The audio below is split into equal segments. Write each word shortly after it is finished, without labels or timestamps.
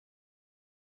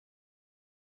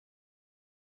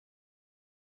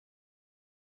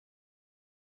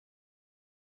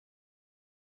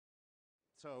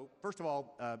So first of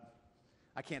all,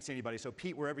 I can't see anybody. So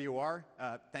Pete, wherever you are,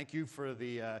 thank you for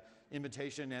the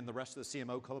invitation and the rest of the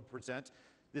CMO Club present.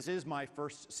 This is my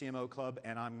first CMO Club,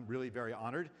 and I'm really very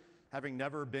honored. Having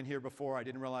never been here before, I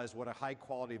didn't realize what a high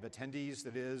quality of attendees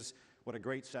that is, what a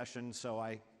great session. So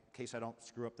in case I don't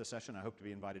screw up the session, I hope to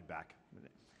be invited back.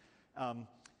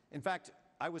 In fact,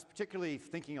 I was particularly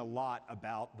thinking a lot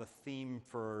about the theme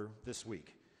for this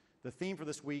week. The theme for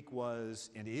this week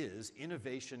was, and is,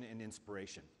 innovation and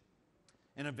inspiration.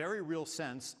 In a very real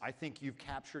sense, I think you've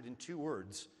captured in two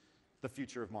words the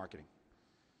future of marketing.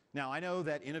 Now, I know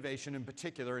that innovation in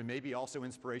particular, and maybe also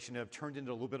inspiration, have turned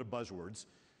into a little bit of buzzwords.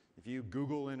 If you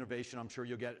Google innovation, I'm sure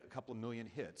you'll get a couple of million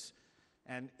hits.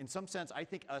 And in some sense, I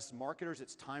think us marketers,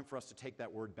 it's time for us to take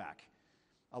that word back.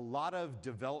 A lot of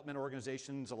development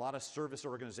organizations, a lot of service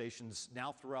organizations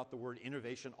now throw out the word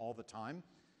innovation all the time,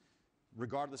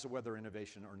 regardless of whether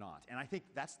innovation or not. And I think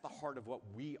that's the heart of what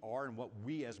we are and what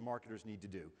we as marketers need to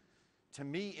do. To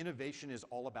me, innovation is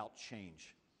all about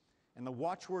change. And the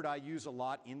watchword I use a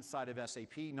lot inside of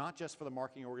SAP, not just for the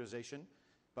marketing organization,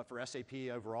 but for SAP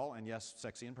overall, and yes,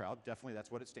 sexy and proud, definitely that's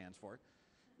what it stands for,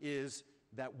 is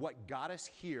that what got us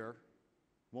here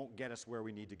won't get us where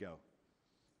we need to go.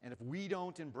 And if we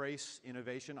don't embrace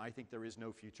innovation, I think there is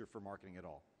no future for marketing at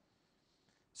all.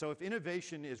 So if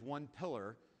innovation is one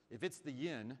pillar, if it's the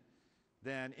yin,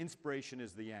 then inspiration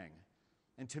is the yang.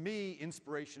 And to me,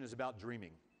 inspiration is about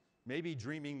dreaming. Maybe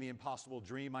dreaming the impossible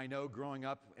dream. I know growing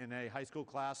up in a high school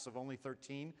class of only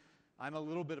 13, I'm a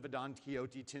little bit of a Don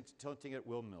Quixote tilting at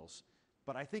windmills.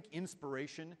 But I think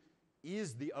inspiration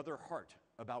is the other heart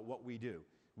about what we do.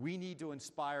 We need to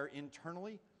inspire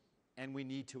internally, and we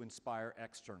need to inspire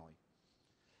externally.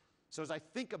 So as I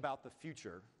think about the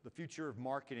future of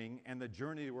marketing and the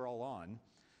journey we're all on,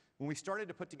 when we started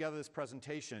to put together this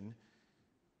presentation,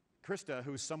 Krista,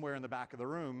 who's somewhere in the back of the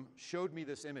room, showed me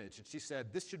this image, and she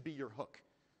said, "This should be your hook."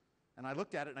 And I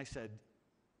looked at it and I said,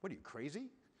 "What are you, crazy?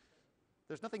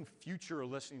 There's nothing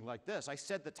future-listening like this." I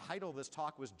said the title of this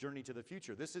talk was Journey to the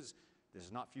Future. This is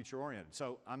not future-oriented.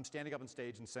 So I'm standing up on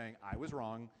stage and saying, I was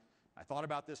wrong. I thought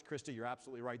about this, Krista, you're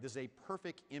absolutely right. This is a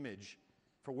perfect image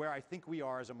for where I think we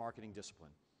are as a marketing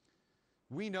discipline.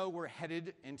 We know we're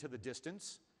headed into the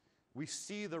distance. We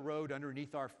see the road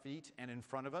underneath our feet and in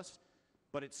front of us,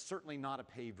 but it's certainly not a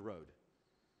paved road.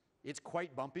 It's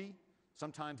quite bumpy.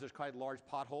 Sometimes there's quite large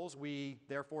potholes. We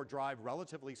therefore drive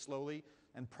relatively slowly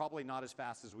and probably not as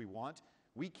fast as we want.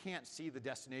 We can't see the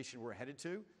destination we're headed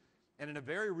to. And in a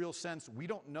very real sense, we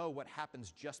don't know what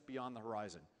happens just beyond the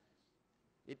horizon.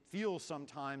 It feels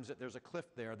sometimes that there's a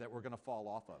cliff there that we're going to fall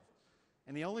off of.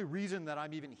 And the only reason that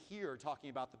I'm even here talking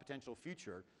about the potential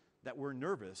future, that we're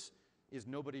nervous, is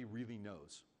nobody really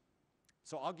knows.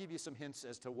 So I'll give you some hints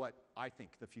as to what I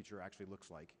think the future actually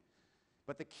looks like.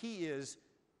 But the key is,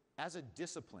 as a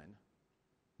discipline,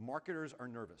 marketers are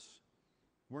nervous.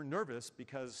 We're nervous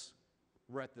because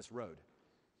we're at this road.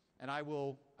 And I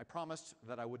promised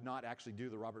that I would not actually do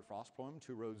the Robert Frost poem,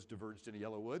 "Two roads diverged in a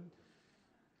yellow wood,"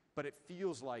 but it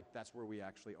feels like that's where we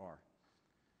actually are.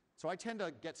 So I tend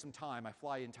to get some time. I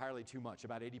fly entirely too much,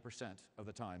 about 80% of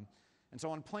the time. And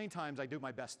so on plane times, I do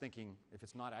my best thinking if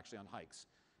it's not actually on hikes.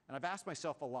 And I've asked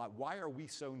myself a lot, why are we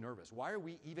so nervous? Why are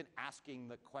we even asking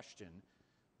the question,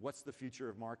 what's the future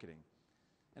of marketing?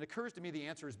 And it occurs to me the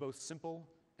answer is both simple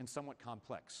and somewhat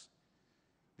complex.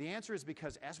 The answer is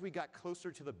because as we got closer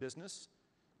to the business,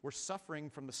 we're suffering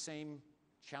from the same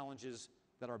challenges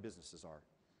that our businesses are.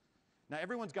 Now,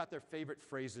 everyone's got their favorite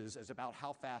phrases as about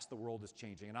how fast the world is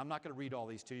changing, and I'm not going to read all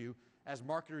these to you. As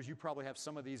marketers, you probably have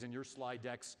some of these in your slide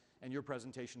decks and your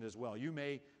presentation as well. You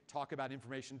may talk about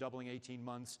information doubling 18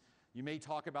 months. You may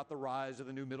talk about the rise of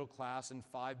the new middle class and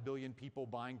 5 billion people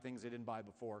buying things they didn't buy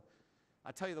before.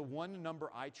 I tell you, the one number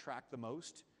I track the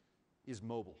most is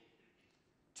mobile.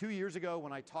 2 years ago,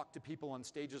 when I talked to people on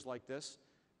stages like this,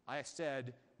 I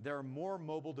said there are more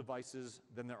mobile devices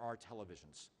than there are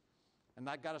televisions. And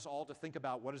that got us all to think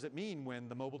about, what does it mean when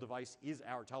the mobile device is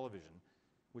our television,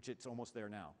 which it's almost there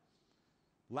now.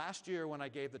 Last year when I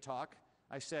gave the talk,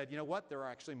 I said, you know what, there are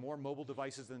actually more mobile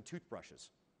devices than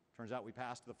toothbrushes. Turns out we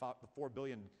passed the 4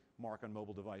 billion mark on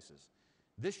mobile devices.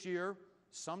 This year,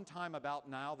 sometime about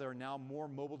now, there are now more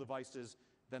mobile devices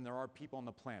than there are people on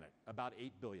the planet, about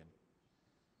 8 billion.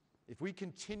 If we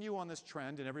continue on this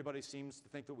trend, and everybody seems to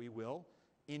think that we will,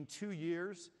 in 2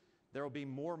 years, there will be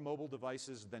more mobile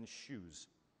devices than shoes.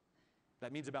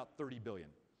 That means about 30 billion.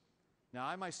 Now,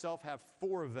 I myself have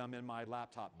 4 of them in my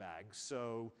laptop bag,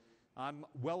 so I'm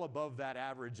well above that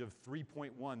average of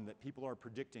 3.1 that people are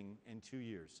predicting in 2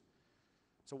 years.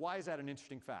 So why is that an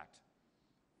interesting fact?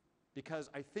 because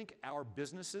I think our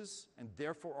businesses, and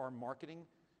therefore our marketing,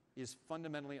 is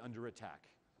fundamentally under attack.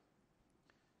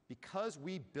 Because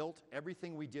we built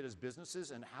everything we did as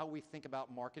businesses and how we think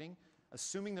about marketing,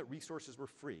 assuming that resources were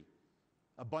free,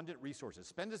 abundant resources.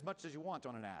 Spend as much as you want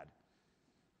on an ad.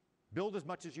 Build as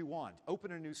much as you want.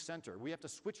 Open a new center. We have to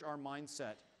switch our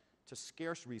mindset to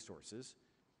scarce resources,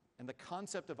 and the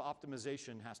concept of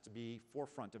optimization has to be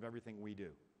forefront of everything we do.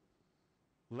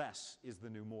 Less is the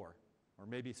new more. Or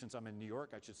maybe since I'm in New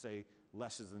York, I should say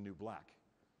less is the new black.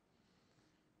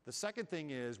 The second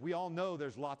thing is, we all know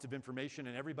there's lots of information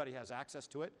and everybody has access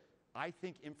to it. I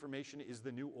think information is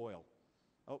the new oil.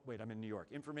 Oh, wait, I'm in New York.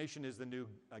 Information is the new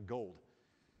gold.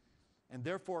 And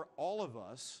therefore, all of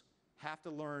us have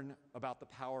to learn about the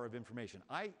power of information.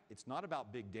 It's not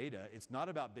about big data. It's not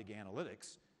about big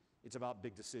analytics. It's about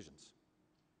big decisions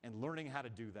and learning how to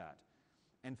do that.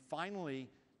 And finally,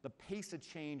 the pace of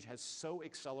change has so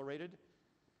accelerated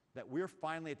that we're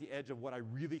finally at the edge of what I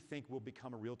really think will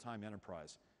become a real-time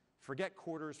enterprise. Forget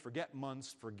quarters, forget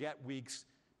months, forget weeks,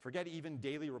 forget even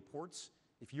daily reports.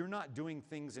 If you're not doing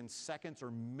things in seconds or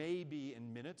maybe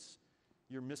in minutes,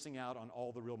 you're missing out on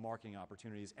all the real marketing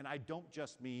opportunities. And I don't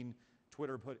just mean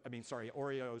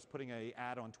Oreos putting an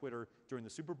ad on Twitter during the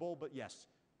Super Bowl, but yes,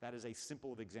 that is a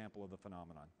simple example of the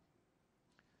phenomenon.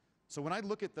 So when I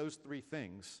look at those three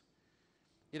things,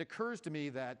 it occurs to me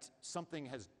that something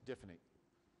has different.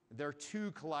 There are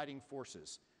two colliding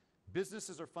forces.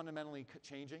 Businesses are fundamentally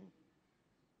changing,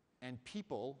 and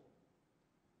people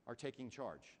are taking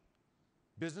charge.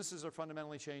 Businesses are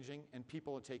fundamentally changing, and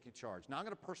people are taking charge. Now I'm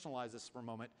going to personalize this for a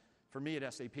moment for me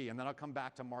at SAP, and then I'll come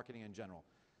back to marketing in general.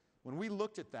 When we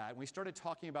looked at that, and we started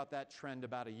talking about that trend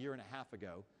about a year and a half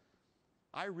ago,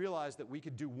 I realized that we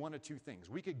could do one of two things.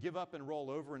 We could give up and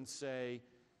roll over and say,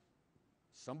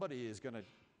 somebody is going to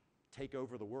take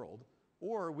over the world,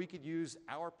 or we could use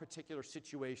our particular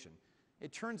situation.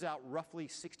 It turns out roughly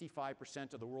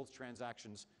 65% of the world's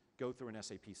transactions go through an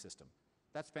SAP system.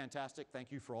 That's fantastic.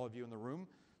 Thank you for all of you in the room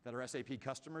that are SAP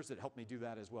customers that helped me do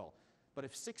that as well. But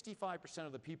if 65%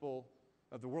 of the people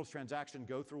of the world's transaction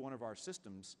go through one of our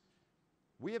systems,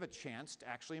 we have a chance to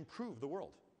actually improve the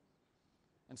world.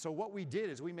 And so what we did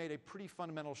is we made a pretty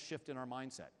fundamental shift in our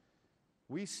mindset.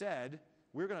 We said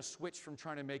we're going to switch from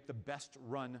trying to make the best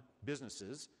run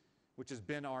businesses, which has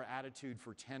been our attitude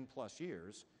for 10 plus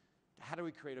years, to how do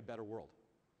we create a better world?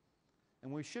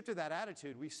 And when we shifted that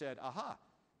attitude, we said, aha,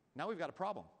 now we've got a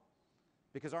problem.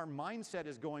 Because our mindset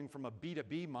is going from a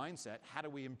B2B mindset, how do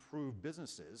we improve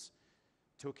businesses,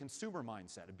 to a consumer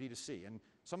mindset, a B2C. And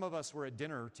some of us were at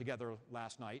dinner together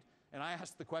last night, and I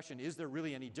asked the question, is there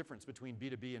really any difference between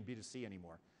B2B and B2C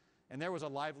anymore? And there was a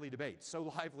lively debate,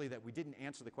 so lively that we didn't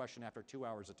answer the question after 2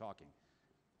 hours of talking.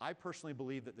 I personally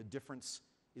believe that the difference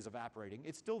is evaporating.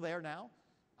 It's still there now.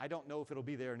 I don't know if it'll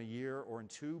be there in a year or in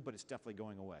two, but it's definitely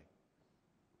going away.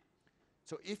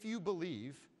 So if you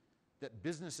believe that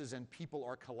businesses and people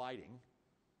are colliding,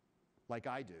 like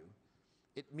I do,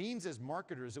 it means as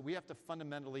marketers that we have to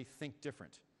fundamentally think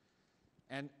different.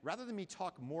 And rather than me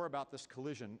talk more about this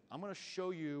collision, I'm going to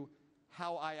show you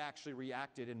how I actually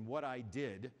reacted and what I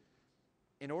did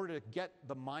in order to get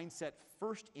the mindset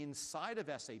first inside of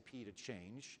SAP to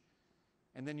change,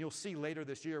 and then you'll see later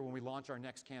this year when we launch our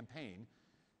next campaign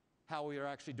how we are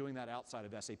actually doing that outside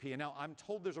of SAP. And now I'm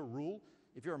told there's a rule.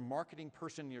 If you're a marketing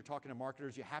person and you're talking to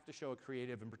marketers, you have to show a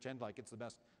creative and pretend like it's the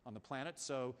best on the planet.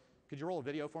 So could you roll a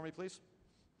video for me, please?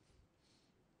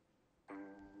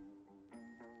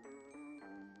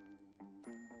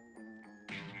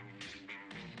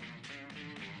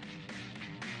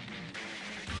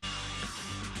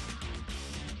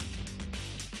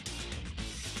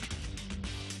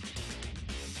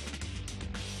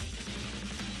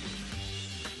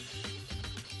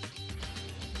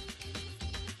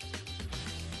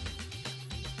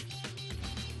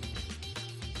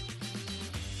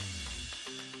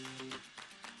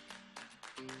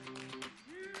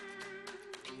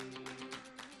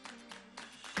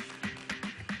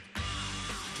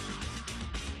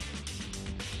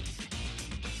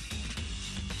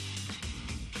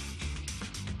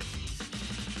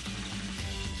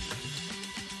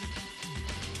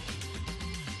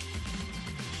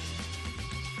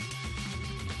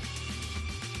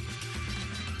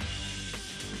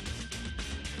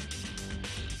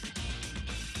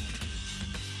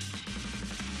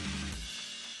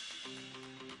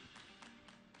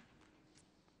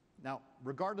 Now,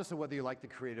 regardless of whether you like the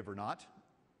creative or not,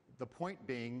 the point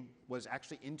being was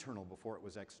actually internal before it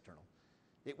was external.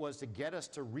 It was to get us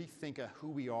to rethink who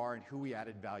we are and who we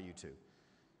added value to.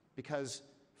 Because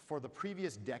for the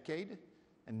previous decade,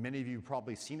 and many of you have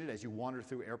probably seen it as you wander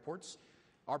through airports,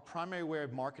 Our primary way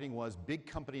of marketing was big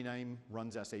company name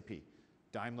runs SAP.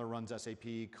 Daimler runs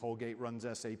SAP, Colgate runs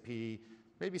SAP,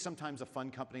 maybe sometimes a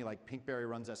fun company like Pinkberry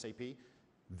runs SAP.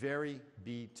 Very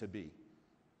B2B.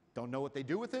 Don't know what they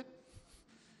do with it,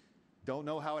 don't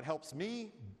know how it helps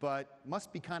me, but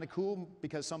must be kind of cool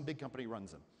because some big company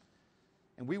runs them.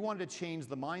 And we wanted to change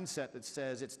the mindset that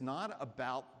says it's not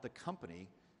about the company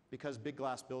because big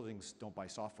glass buildings don't buy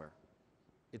software.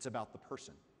 It's about the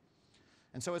person.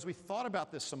 And so as we thought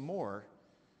about this some more,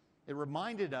 it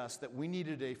reminded us that we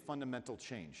needed a fundamental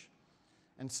change.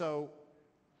 And so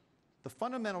the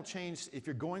fundamental change, if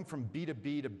you're going from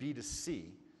B2B to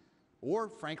B2C, or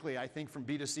frankly, I think from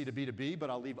B2C to B2B, but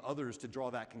I'll leave others to draw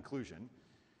that conclusion,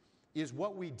 is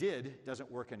what we did doesn't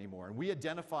work anymore. And we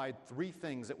identified 3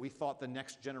 things that we thought the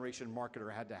next generation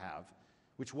marketer had to have,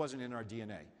 which wasn't in our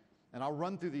DNA. And I'll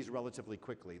run through these relatively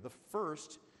quickly. The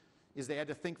first is they had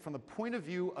to think from the point of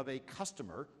view of a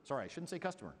customer, sorry, I shouldn't say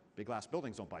customer, big glass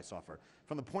buildings don't buy software,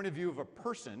 from the point of view of a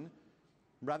person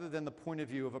rather than the point of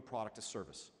view of a product or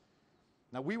service.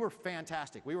 Now, we were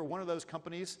fantastic. We were one of those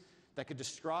companies that could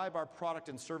describe our product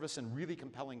and service in really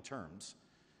compelling terms,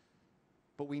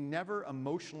 but we never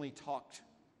emotionally talked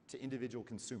to individual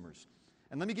consumers.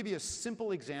 And let me give you a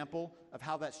simple example of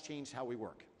how that's changed how we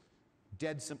work.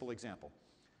 Dead simple example.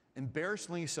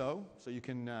 Embarrassingly so you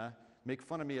can make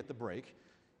fun of me at the break,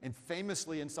 and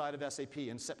famously inside of SAP,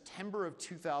 in September of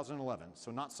 2011, so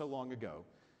not so long ago,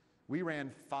 we ran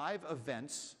 5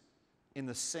 events in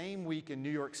the same week in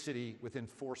New York City within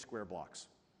 4 square blocks.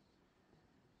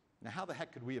 Now, how the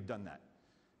heck could we have done that?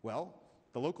 Well,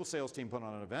 the local sales team put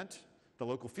on an event, the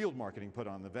local field marketing put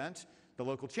on an event, the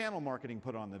local channel marketing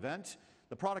put on an event,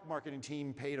 the product marketing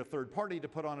team paid a third party to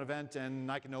put on an event,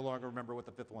 and I can no longer remember what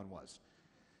the 5th one was.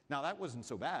 Now, that wasn't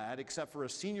so bad, except for a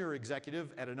senior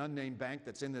executive at an unnamed bank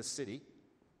that's in this city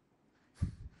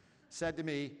said to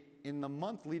me, in the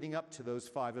month leading up to those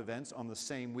 5 events on the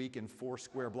same week in 4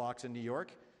 square blocks in New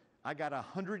York, I got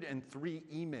 103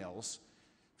 emails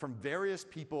from various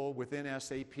people within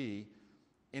SAP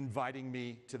inviting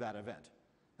me to that event.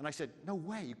 And I said, no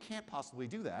way, you can't possibly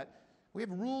do that. We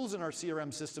have rules in our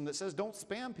CRM system that says don't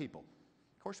spam people.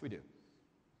 Of course we do.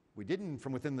 We didn't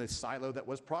from within the silo that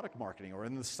was product marketing, or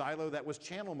in the silo that was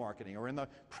channel marketing, or in the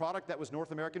product that was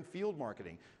North American field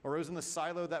marketing, or it was in the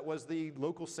silo that was the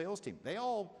local sales team. They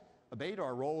all obeyed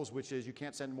our roles, which is you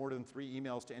can't send more than 3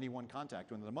 emails to any one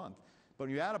contact within a month. But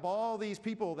when you add up all these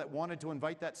people that wanted to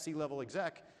invite that C-level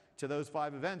exec to those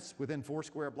 5 events within 4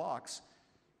 square blocks,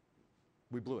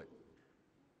 we blew it.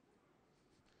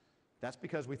 That's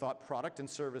because we thought product and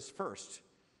service first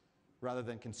rather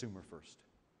than consumer first.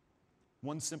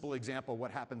 One simple example of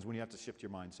what happens when you have to shift your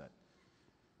mindset.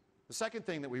 The second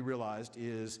thing that we realized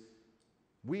is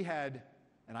we had,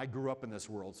 and I grew up in this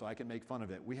world so I can make fun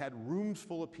of it, we had rooms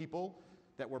full of people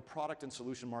that were product and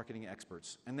solution marketing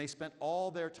experts, and they spent all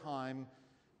their time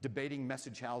debating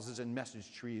message houses and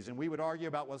message trees, and we would argue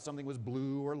about whether something was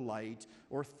blue or light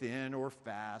or thin or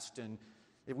fast, and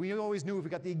if we always knew if we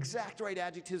got the exact right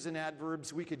adjectives and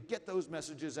adverbs, we could get those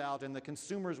messages out and the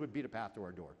consumers would beat a path to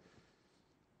our door.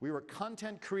 We were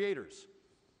content creators.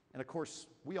 And of course,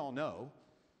 we all know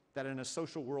that in a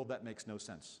social world that makes no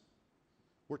sense.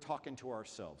 We're talking to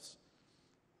ourselves.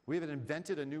 We have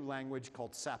invented a new language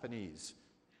called Sapanese,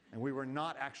 and we were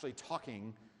not actually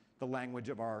talking the language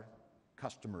of our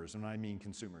customers, and I mean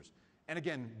consumers. And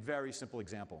again, very simple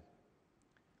example.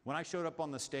 When I showed up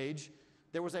on the stage,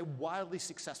 there was a wildly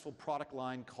successful product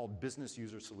line called Business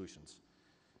User Solutions.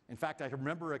 In fact, I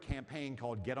remember a campaign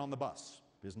called Get on the Bus,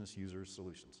 Business User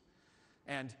Solutions.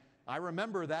 And I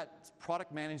remember that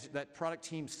product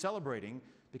team celebrating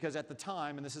because at the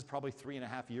time, and this is probably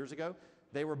 3.5 years ago,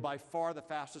 they were by far the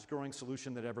fastest growing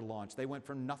solution that ever launched. They went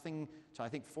from nothing to I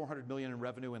think 400 million in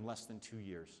revenue in less than 2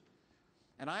 years.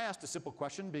 And I asked a simple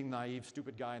question, being naive,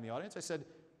 stupid guy in the audience. I said,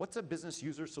 what's a business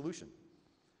user solution?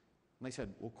 And they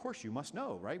said, well, of course you must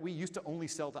know, right? We used to only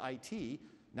sell to IT,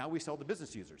 now we sell to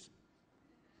business users.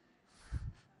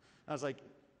 I was like,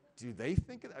 do they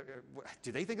think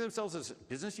of themselves as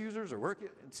business users or work?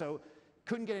 And so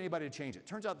couldn't get anybody to change it.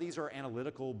 Turns out these are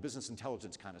analytical business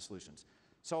intelligence kind of solutions.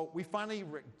 So we finally,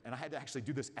 and I had to actually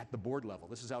do this at the board level.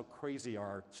 This is how crazy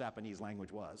our Japanese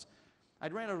language was. I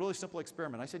ran a really simple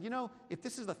experiment. I said, you know, if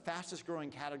this is the fastest growing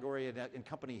category in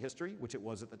company history, which it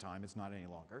was at the time, it's not any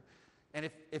longer, and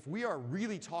if we are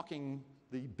really talking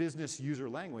the business user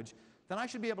language, then I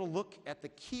should be able to look at the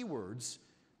keywords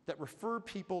that refer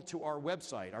people to our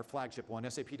website, our flagship one,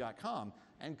 sap.com,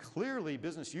 and clearly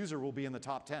business user will be in the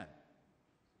top 10.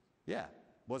 Yeah,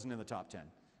 wasn't in the top 10.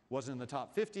 Wasn't in the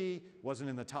top 50, wasn't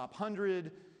in the top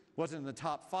 100. Was it in the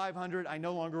top 500? I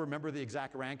no longer remember the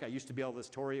exact rank. I used to be able to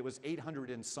story. It was 800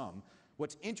 and some.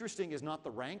 What's interesting is not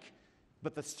the rank,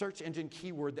 but the search engine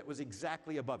keyword that was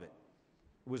exactly above it.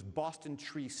 It was Boston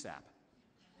tree sap.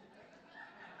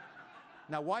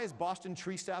 Now, why is Boston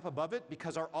tree sap above it?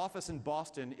 Because our office in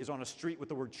Boston is on a street with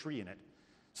the word tree in it.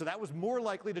 So that was more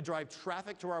likely to drive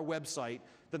traffic to our website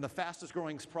than the fastest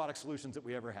growing product solutions that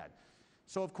we ever had.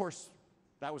 So of course,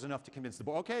 that was enough to convince the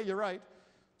board, okay, you're right.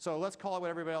 So let's call it what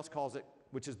everybody else calls it,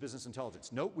 which is business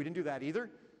intelligence. Nope, we didn't do that either.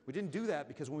 We didn't do that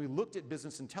because when we looked at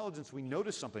business intelligence, we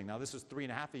noticed something. Now this is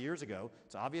 3.5 years ago.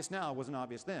 It's obvious now, it wasn't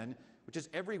obvious then, which is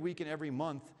every week and every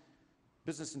month,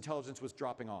 business intelligence was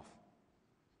dropping off.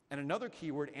 And another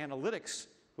keyword, analytics,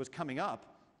 was coming up.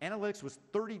 Analytics was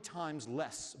 30 times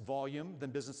less volume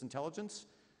than business intelligence,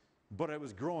 but it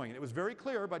was growing. And it was very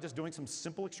clear by just doing some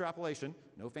simple extrapolation,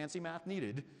 no fancy math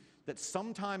needed, that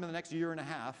sometime in the next year and a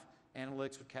half,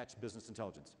 analytics would catch business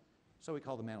intelligence. So we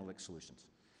call them analytics solutions.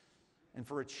 And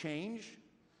for a change,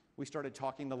 we started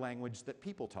talking the language that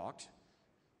people talked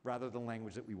rather than the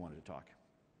language that we wanted to talk.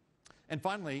 And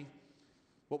finally,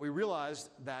 what we realized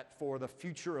that for the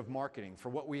future of marketing, for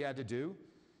what we had to do,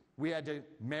 we had to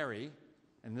marry,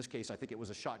 in this case I think it was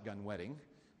a shotgun wedding,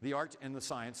 the art and the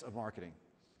science of marketing.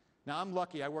 Now I'm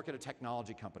lucky, I work at a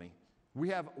technology company. We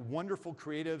have wonderful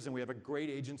creatives and we have a great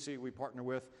agency we partner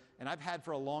with, and I've had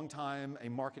for a long time a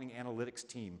marketing analytics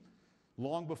team,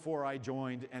 long before I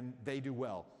joined, and they do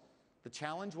well. The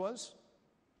challenge was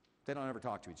they don't ever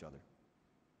talk to each other.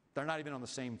 They're not even on the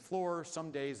same floor.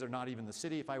 Some days they're not even in the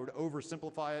city. If I were to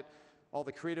oversimplify it, all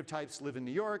the creative types live in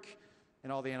New York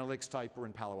and all the analytics type were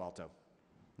in Palo Alto.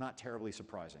 Not terribly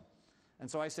surprising. And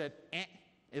so I said,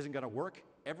 isn't going to work.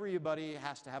 Everybody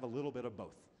has to have a little bit of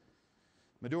both.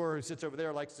 Madhur, who sits over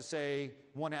there, likes to say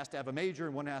one has to have a major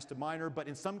and one has to minor, but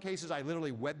in some cases I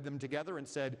literally webbed them together and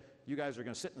said, you guys are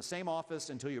going to sit in the same office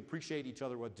until you appreciate each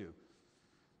other what do.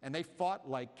 And they fought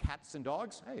like cats and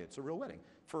dogs. Hey, it's a real wedding.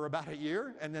 For about a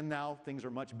year, and then now things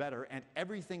are much better. And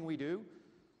everything we do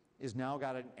is now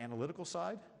got an analytical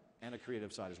side and a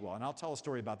creative side as well. And I'll tell a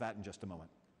story about that in just a moment.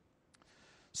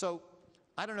 So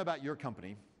I don't know about your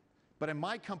company, but in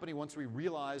my company, once we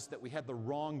realized that we had the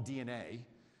wrong DNA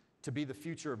to be the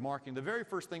future of marketing, the very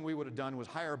first thing we would have done was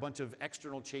hire a bunch of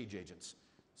external change agents.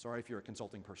 Sorry if you're a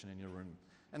consulting person in your room.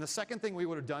 And the second thing we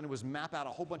would have done was map out a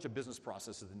whole bunch of business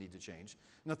processes that need to change.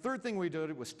 And the third thing we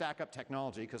did was stack up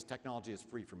technology, because technology is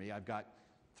free for me. I've got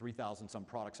 3,000 some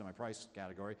products in my price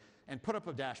category, and put up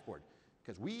a dashboard,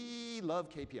 because we love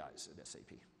KPIs at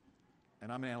SAP.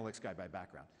 And I'm an analytics guy by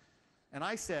background. And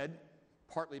I said,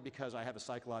 partly because I have a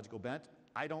psychological bent,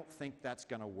 I don't think that's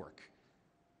going to work.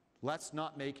 Let's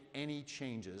not make any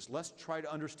changes. Let's try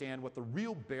to understand what the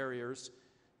real barriers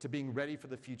to being ready for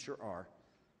the future are.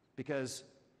 Because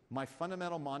my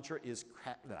fundamental mantra is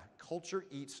culture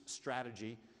eats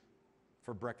strategy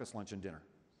for breakfast, lunch, and dinner.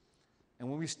 And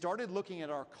when we started looking at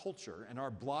our culture and our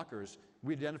blockers,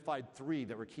 we identified 3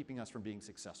 that were keeping us from being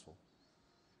successful.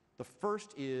 The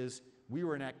first is we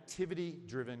were an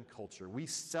activity-driven culture. We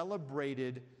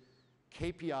celebrated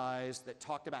KPIs that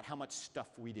talked about how much stuff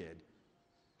we did.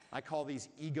 I call these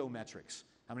ego metrics.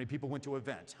 How many people went to an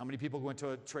event? How many people went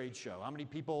to a trade show? How many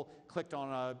people clicked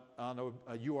on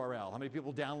a URL? How many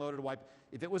people downloaded a wipe?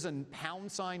 If it was a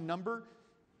 # number,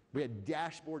 we had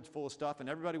dashboards full of stuff, and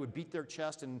everybody would beat their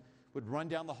chest and would run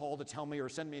down the hall to tell me or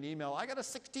send me an email, I got a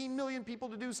 16 million people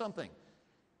to do something.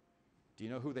 Do you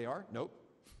know who they are? Nope.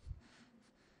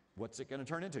 What's it going to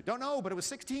turn into? Don't know, but it was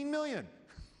 16 million.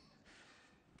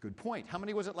 Good point. How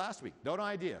many was it last week? No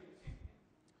idea.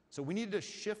 So we needed to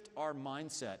shift our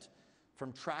mindset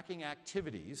from tracking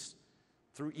activities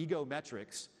through ego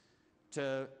metrics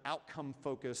to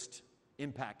outcome-focused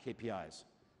impact KPIs.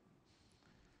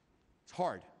 It's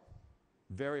hard,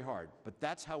 very hard, but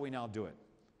that's how we now do it.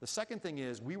 The second thing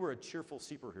is we were a cheerful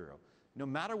superhero. No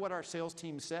matter what our sales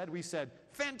team said, we said,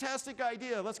 fantastic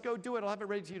idea, let's go do it, I'll have it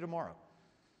ready to you tomorrow.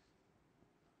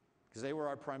 Because they were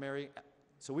our primary.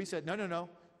 So we said, no.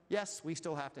 Yes, we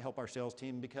still have to help our sales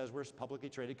team because we're a publicly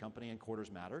traded company and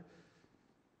quarters matter.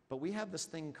 But we have this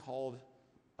thing called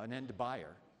an end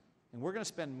buyer. And we're going to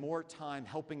spend more time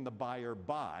helping the buyer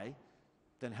buy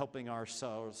than helping our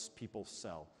salespeople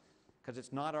sell. Because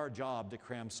it's not our job to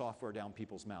cram software down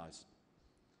people's mouths.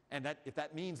 And if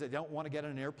that means they don't want to get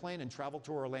on an airplane and travel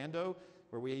to Orlando,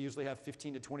 where we usually have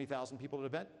 15 to 20,000 people at an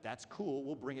event, that's cool,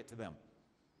 we'll bring it to them.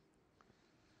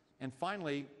 And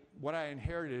finally, what I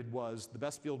inherited was the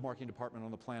best field marketing department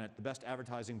on the planet, the best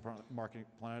advertising marketing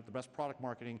planet, the best product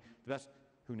marketing, the best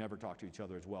who never talk to each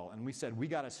other as well. And we said, we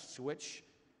got to switch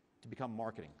to become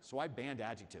marketing. So I banned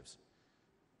adjectives.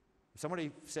 If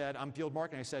Somebody said, I'm field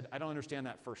marketing. I said, I don't understand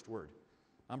that first word.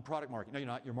 I'm product marketing. No, you're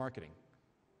not. You're marketing.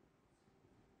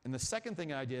 And the second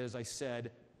thing I did is I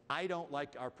said, I don't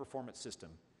like our performance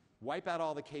system. Wipe out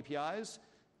all the KPIs.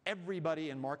 Everybody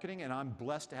in marketing, and I'm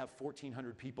blessed to have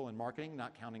 1,400 people in marketing,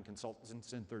 not counting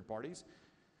consultants and third parties,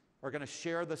 are going to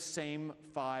share the same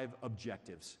 5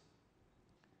 objectives.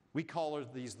 We call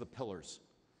these the pillars.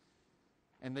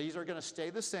 And these are going to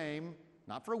stay the same,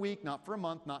 not for a week, not for a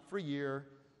month, not for a year,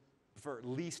 for at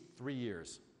least 3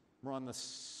 years. We're on the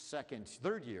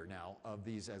third year now of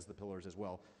these as the pillars as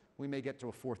well. We may get to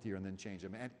a 4th year and then change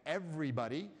them. And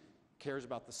everybody cares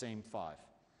about the same 5.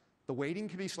 The weighting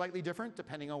can be slightly different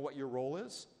depending on what your role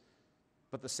is,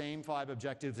 but the same 5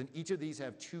 objectives, and each of these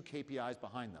have 2 KPIs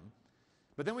behind them.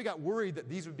 But then we got worried that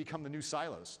these would become the new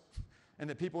silos, and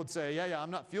that people would say, yeah,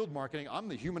 I'm not field marketing, I'm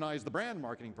the humanize the brand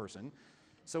marketing person.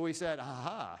 So we said,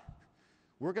 aha,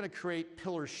 we're going to create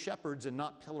pillar shepherds and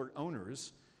not pillar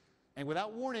owners, and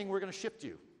without warning, we're going to shift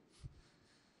you.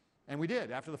 And we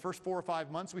did. After the first 4 or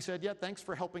 5 months, we said, yeah, thanks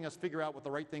for helping us figure out what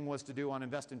the right thing was to do on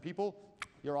invest in people.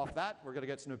 You're off that. We're going to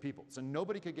get to know people. So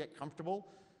nobody could get comfortable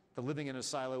to living in a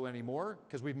silo anymore,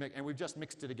 because we've just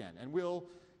mixed it again. And we'll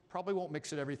probably won't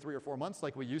mix it every 3 or 4 months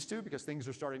like we used to, because things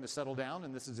are starting to settle down,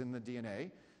 and this is in the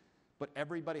DNA. But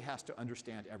everybody has to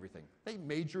understand everything. They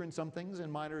major in some things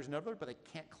and minors in others, but they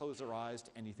can't close their eyes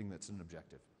to anything that's an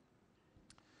objective.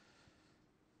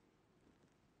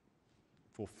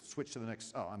 We'll switch to the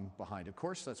next. Oh, I'm behind, of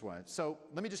course, that's why. So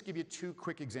let me just give you 2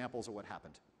 quick examples of what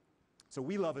happened. So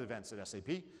we love events at SAP.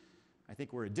 I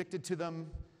think we're addicted to them.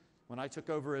 When I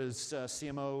took over as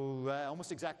CMO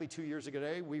almost exactly 2 years ago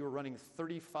today, we were running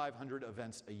 3,500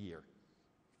 events a year.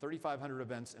 3,500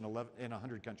 events in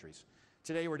 100 countries.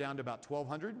 Today we're down to about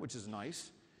 1,200, which is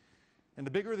nice. And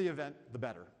the bigger the event, the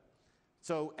better.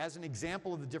 So as an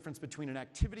example of the difference between an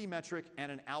activity metric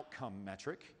and an outcome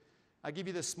metric, I give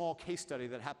you this small case study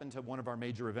that happened to one of our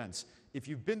major events. If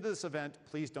you've been to this event,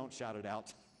 please don't shout it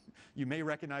out. You may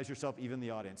recognize yourself even in the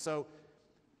audience. So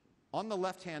on the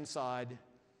left-hand side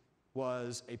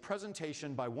was a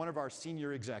presentation by one of our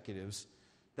senior executives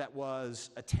that was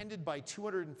attended by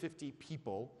 250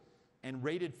 people and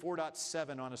rated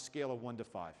 4.7 on a scale of 1 to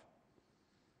 5.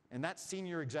 And that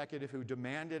senior executive who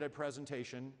demanded a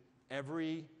presentation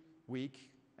every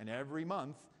week and every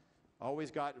month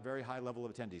always got a very high level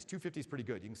of attendees. 250 is pretty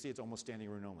good. You can see it's almost standing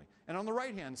room only. And on the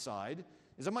right-hand side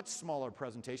is a much smaller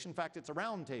presentation. In fact, it's a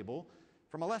round table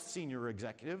from a less senior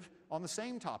executive on the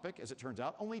same topic, as it turns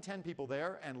out, only 10 people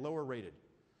there and lower rated.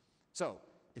 So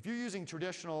if you're using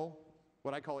traditional,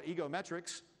 what I call ego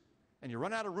metrics, and you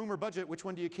run out of room or budget, which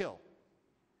one do you kill?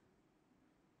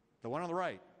 The one on the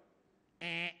right.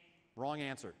 Wrong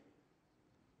answer.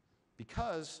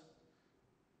 Because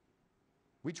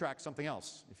we track something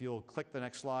else. If you'll click the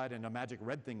next slide and a magic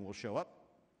red thing will show up.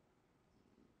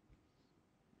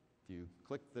 If you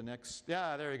click the next,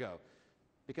 yeah, there you go.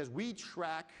 Because we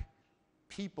track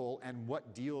people and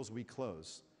what deals we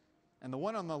close. And the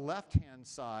one on the left-hand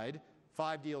side,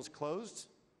 5 deals closed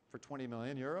for 20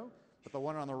 million euro, but the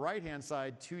one on the right-hand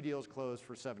side, 2 deals closed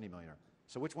for 70 million euro.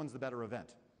 So which one's the better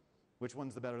event? Which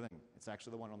one's the better thing? It's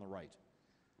actually the one on the right.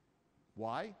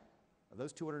 Why? Of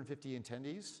those 250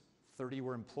 attendees, 30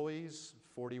 were employees,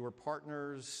 40 were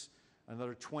partners,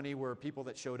 another 20 were people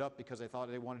that showed up because they thought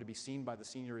they wanted to be seen by the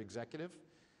senior executive.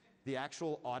 The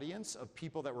actual audience of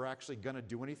people that were actually going to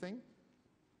do anything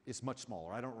is much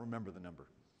smaller. I don't remember the number.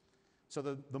 So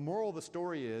the moral of the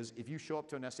story is, if you show up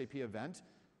to an SAP event,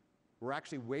 we're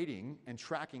actually waiting and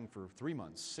tracking for 3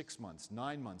 months, 6 months,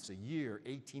 9 months, a year,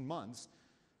 18 months,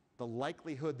 the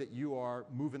likelihood that you are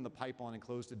moving the pipeline and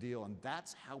close the deal, and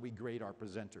that's how we grade our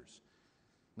presenters.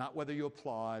 Not whether you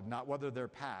applaud, not whether they're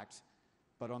packed,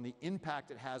 but on the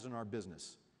impact it has on our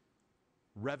business.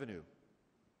 Revenue,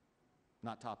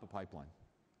 not top of pipeline.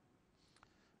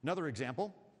 Another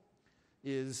example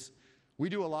is we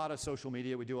do a lot of social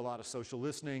media, we do a lot of social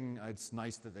listening. It's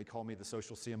nice that they call me the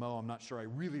social CMO. I'm not sure I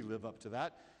really live up to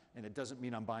that, and it doesn't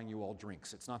mean I'm buying you all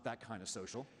drinks. It's not that kind of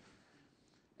social.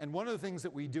 And one of the things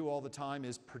that we do all the time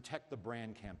is protect the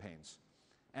brand campaigns.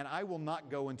 And I will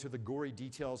not go into the gory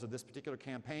details of this particular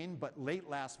campaign, but late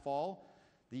last fall,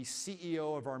 the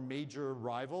CEO of our major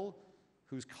rival,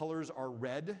 whose colors are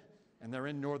red, and they're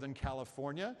in Northern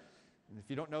California, and if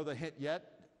you don't know the hint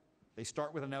yet, they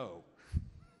start with an O,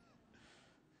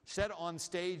 said on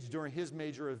stage during his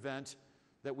major event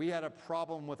that we had a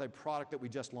problem with a product that we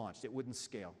just launched. It wouldn't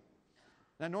scale.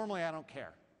 Now, normally I don't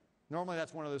care. Normally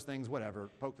that's one of those things, whatever,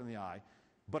 poked in the eye.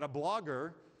 But a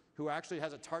blogger who actually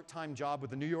has a part-time job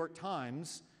with the New York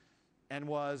Times and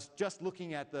was just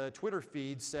looking at the Twitter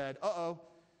feed said, uh-oh,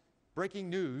 Breaking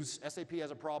news, SAP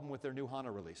has a problem with their new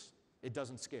HANA release. It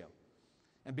doesn't scale.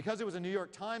 And because it was a New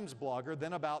York Times blogger,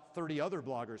 then about 30 other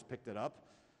bloggers picked it up.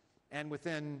 And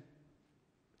within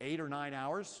 8 or 9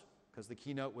 hours, because the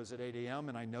keynote was at 8 a.m.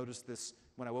 and I noticed this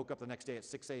when I woke up the next day at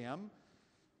 6 a.m.,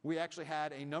 we actually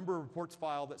had a number of reports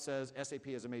filed that says SAP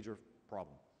has a major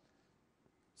problem.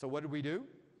 So what did we do?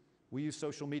 We use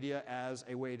social media as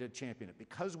a way to champion it.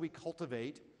 Because we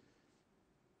cultivate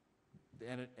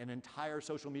an entire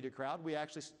social media crowd, we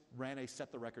actually ran a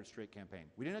Set the Record Straight campaign.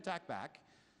 We didn't attack back.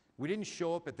 We didn't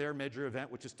show up at their major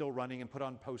event, which is still running, and put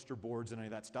on poster boards and any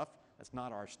of that stuff. That's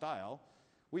not our style.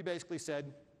 We basically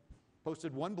said,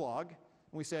 posted one blog, and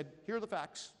we said, here are the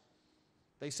facts.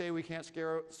 They say we can't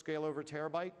scale over a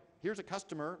terabyte. Here's a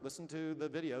customer, listen to the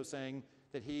video, saying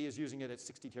that he is using it at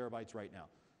 60 terabytes right now.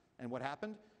 And what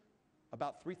happened?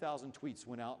 About 3,000 tweets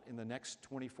went out in the next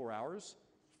 24 hours.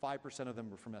 5% of them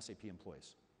were from SAP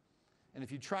employees. And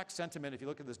if you track sentiment, if you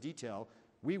look at this detail,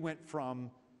 we went from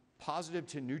positive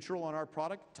to neutral on our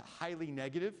product to highly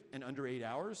negative in under 8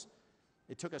 hours.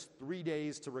 It took us 3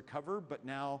 days to recover, but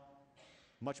now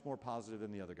much more positive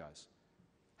than the other guys.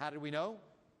 How did we know?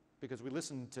 Because we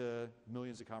listened to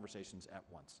millions of conversations at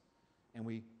once. And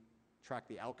we tracked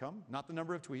the outcome, not the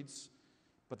number of tweets,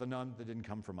 but the none that didn't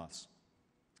come from us.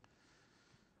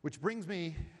 Which brings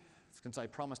me, since I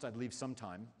promised I'd leave some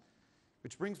time,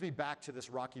 which brings me back to this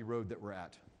rocky road that we're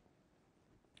at.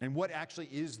 And what actually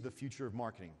is the future of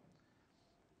marketing?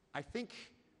 I think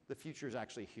the future is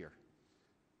actually here.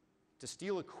 To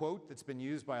steal a quote that's been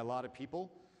used by a lot of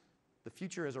people, the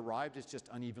future has arrived, it's just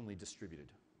unevenly distributed.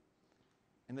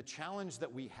 And the challenge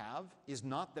that we have is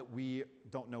not that we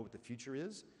don't know what the future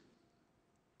is,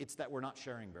 it's that we're not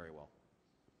sharing very well.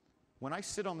 When I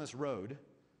sit on this road,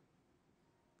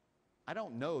 I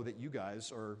don't know that you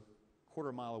guys are a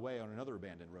quarter mile away on another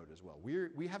abandoned road as well.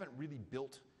 We haven't really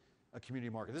built a community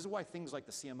market. This is why things like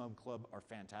the CMO Club are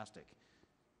fantastic,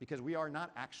 because we are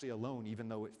not actually alone, even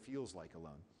though it feels like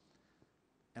alone.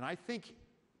 And I think,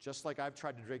 just like I've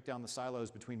tried to break down the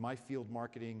silos between my field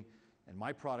marketing and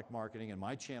my product marketing and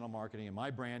my channel marketing and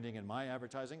my branding and my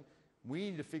advertising, we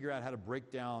need to figure out how to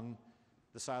break down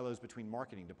the silos between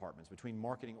marketing departments, between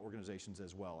marketing organizations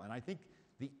as well. And I think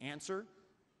the answer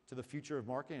to the future of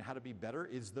marketing and how to be better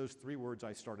is those 3 words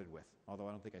I started with, although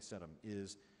I don't think I said them,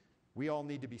 is we all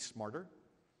need to be smarter,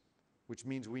 which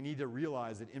means we need to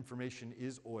realize that information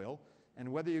is oil,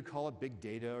 and whether you call it big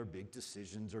data or big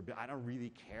decisions or I don't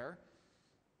really care,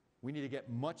 we need to get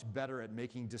much better at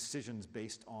making decisions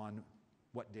based on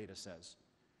what data says.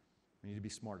 We need to be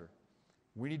smarter.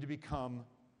 We need to become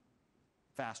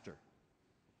faster.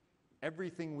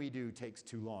 Everything we do takes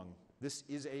too long. This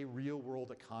is a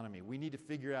real-world economy. We need to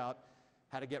figure out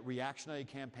how to get reactionary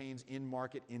campaigns in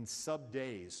market in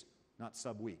sub-days, not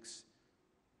sub-weeks.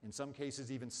 In some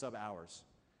cases, even sub-hours.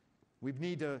 We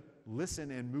need to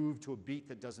listen and move to a beat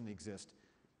that doesn't exist.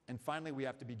 And finally, we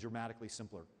have to be dramatically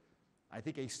simpler. I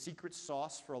think a secret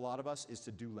sauce for a lot of us is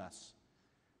to do less.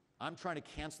 I'm trying to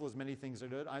cancel as many things as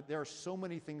I do. There are so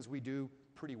many things we do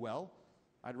pretty well.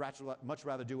 I'd much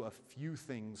rather do a few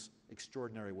things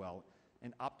extraordinarily well,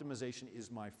 and optimization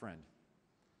is my friend.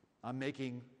 I'm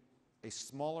making a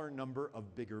smaller number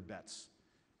of bigger bets.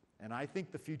 And I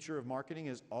think the future of marketing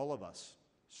is all of us,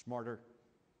 smarter,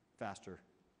 faster,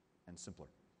 and simpler.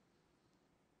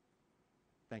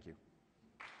 Thank you.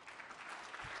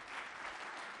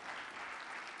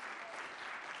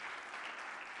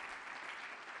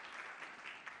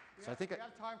 So I think we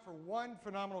have time for one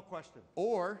phenomenal question.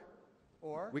 Or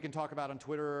we can talk about on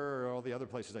Twitter or all the other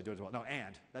places I do it as well. No,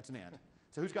 that's an and.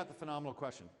 So who's got the phenomenal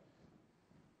question?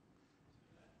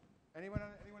 Anyone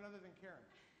other than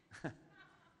Karen?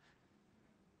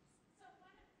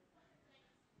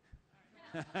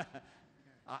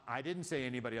 I didn't say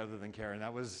anybody other than Karen.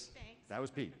 That was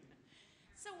Pete.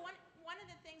 So one of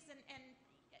the things, and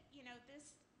you know,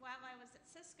 this while I was at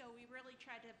Cisco, we really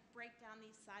tried to break down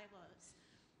these silos.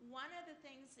 One of the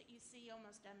things that you see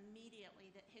almost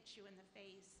immediately that hits you in the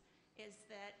face is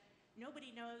that nobody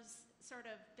knows sort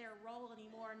of their role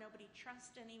anymore. Nobody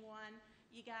trusts anyone.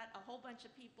 You got a whole bunch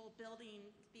of people building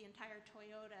the entire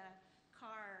Toyota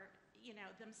car, you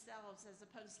know, themselves as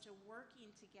opposed to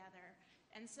working together.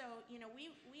 And so, you know,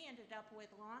 we ended up with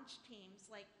launch teams,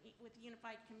 like with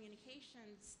Unified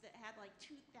Communications, that had like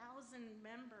 2,000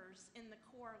 members in the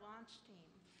core launch team.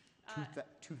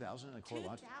 2,000 in the core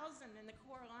launch? 2,000 in the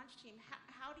core launch team.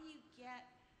 How do you get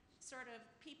sort of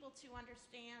people to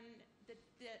understand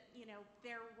that you know,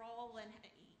 their role and,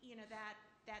 you know, that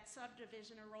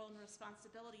subdivision of role and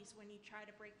responsibilities when you try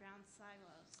to break down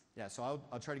silos? Yeah, so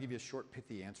I'll try to give you a short,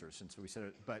 pithy answer since we said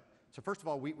it. But So first of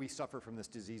all, we suffer from this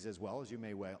disease as well, as you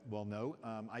may well know.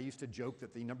 I used to joke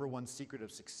that the #1 secret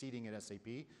of succeeding at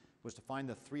SAP was to find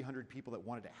the 300 people that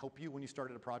wanted to help you when you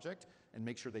started a project and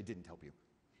make sure they didn't help you.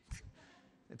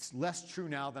 It's less true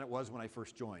now than it was when I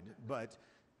first joined. But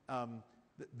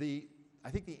I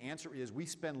think the answer is we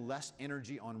spend less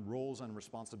energy on roles and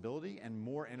responsibility and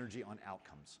more energy on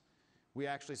outcomes. We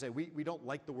actually say we don't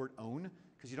like the word own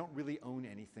because you don't really own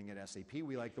anything at SAP.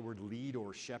 We like the word lead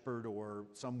or shepherd or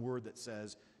some word that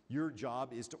says your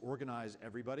job is to organize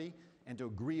everybody and to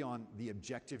agree on the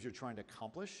objectives you're trying to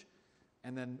accomplish.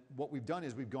 And then what we've done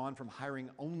is we've gone from hiring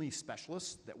only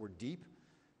specialists that were deep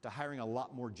to hiring a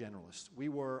lot more generalists. We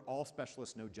were all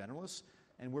specialists, no generalists,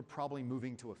 and we're probably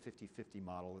moving to a 50-50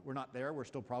 model. We're not there. We're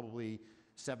still probably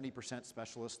 70%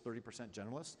 specialists, 30%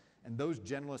 generalists, and those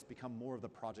generalists become more of the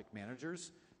project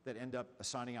managers that end up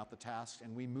assigning out the tasks,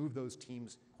 and we move those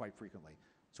teams quite frequently.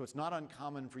 So it's not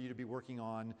uncommon for you to be working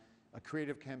on a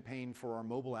creative campaign for our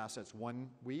mobile assets one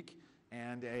week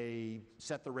and a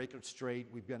set the record straight,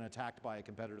 we've been attacked by a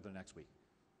competitor the next week.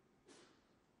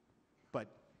 But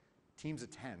teams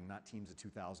of 10, not teams of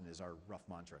 2,000 is our rough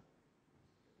mantra.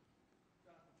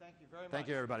 Thank you very much. Thank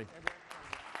you, everybody. Everyone.